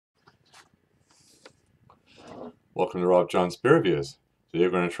Welcome to Rob John's Beer Reviews. Today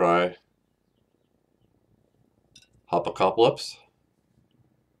we're going to try Hopocalypse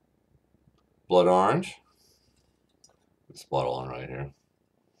Blood Orange. This bottle on right here.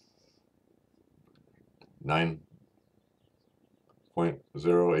 9.0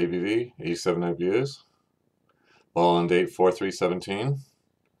 ABV, 87 IBUs. Bottle on date 4/3/17.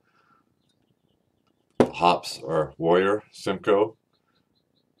 Hops are Warrior, Simcoe,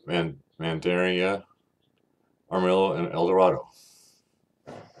 Mandaria, Armadillo, and Eldorado.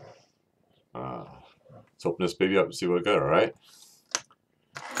 Let's open this baby up and see what we got, alright?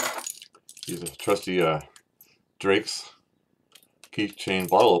 Use a trusty Drake's keychain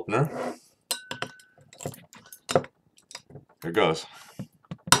bottle opener. Here goes.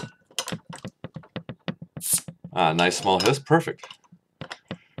 Nice small hiss, perfect.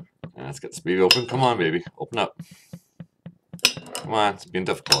 Let's get this baby open. Come on, baby, open up. Come on, it's being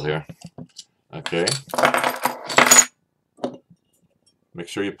difficult here. Okay. Make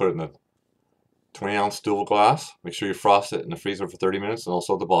sure you put it in the 20-ounce dual glass. Make sure you frost it in the freezer for 30 minutes and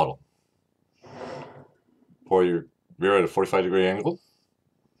also the bottle. Pour your beer at a 45-degree angle.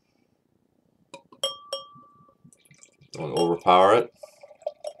 Don't overpower it.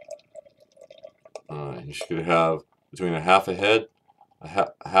 You should have between a half a head,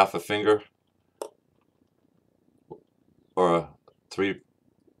 half a finger, or a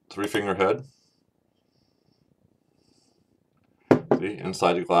three-finger head. See,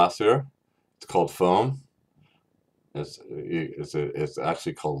 inside the glass here, it's called foam. It's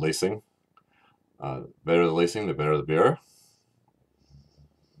actually called lacing. The better the lacing, the better the beer.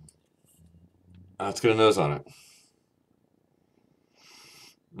 Let's get a nose on it.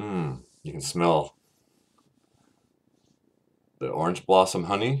 You can smell the orange blossom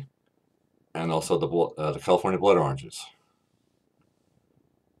honey and also the California blood oranges.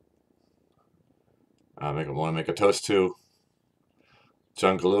 I want to make a toast to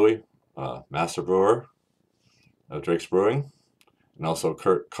John Galooey, Master Brewer of Drake's Brewing, and also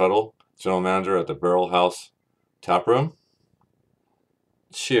Kurt Cuddle, General Manager at the Barrel House Tap Room.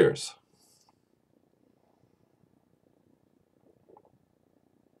 Cheers.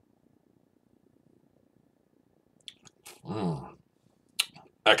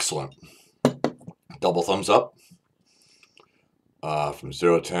 Excellent. Double thumbs up. From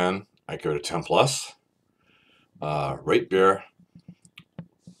 0 to 10, I give it a 10 plus. Rate beer,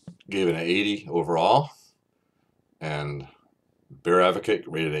 gave it an 80 overall, and Beer Advocate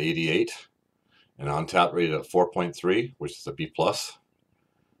rated at 88, and On Tap rated at 4.3, which is a B plus.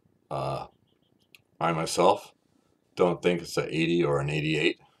 I myself don't think it's an 80 or an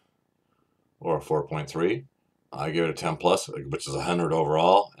 88 or a 4.3. I give it a 10 plus, which is 100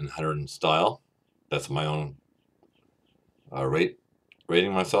 overall and 100 in style. That's my own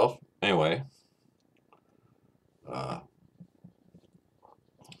rating myself. Anyway,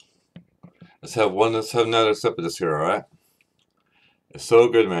 let's have another sip of this here, alright? It's so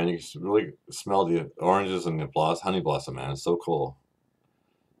good, man. You can really smell the oranges and the honey blossom, man. It's so cool.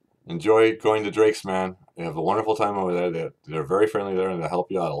 Enjoy going to Drake's, man. You have a wonderful time over there. They're very friendly there, and they'll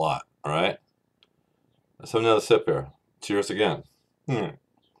help you out a lot, alright? Let's have another sip here. Cheers again.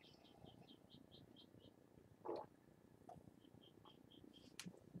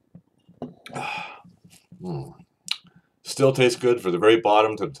 Still tastes good from the very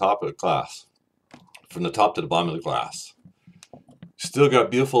bottom to the top of the glass. From the top to the bottom of the glass. Still got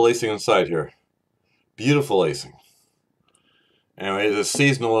beautiful lacing inside here. Beautiful lacing. Anyway, the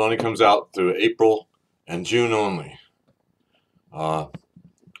seasonal only comes out through April and June only.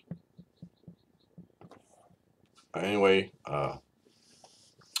 Anyway,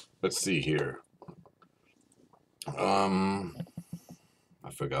 let's see here. I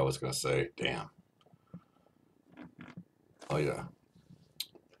forgot what I was going to say. Damn. Oh, yeah.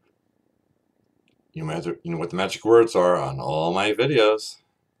 You know what the magic words are on all my videos.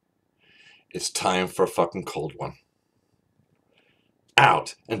 It's time for a fucking cold one.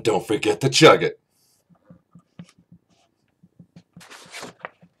 Out, and don't forget to chug it.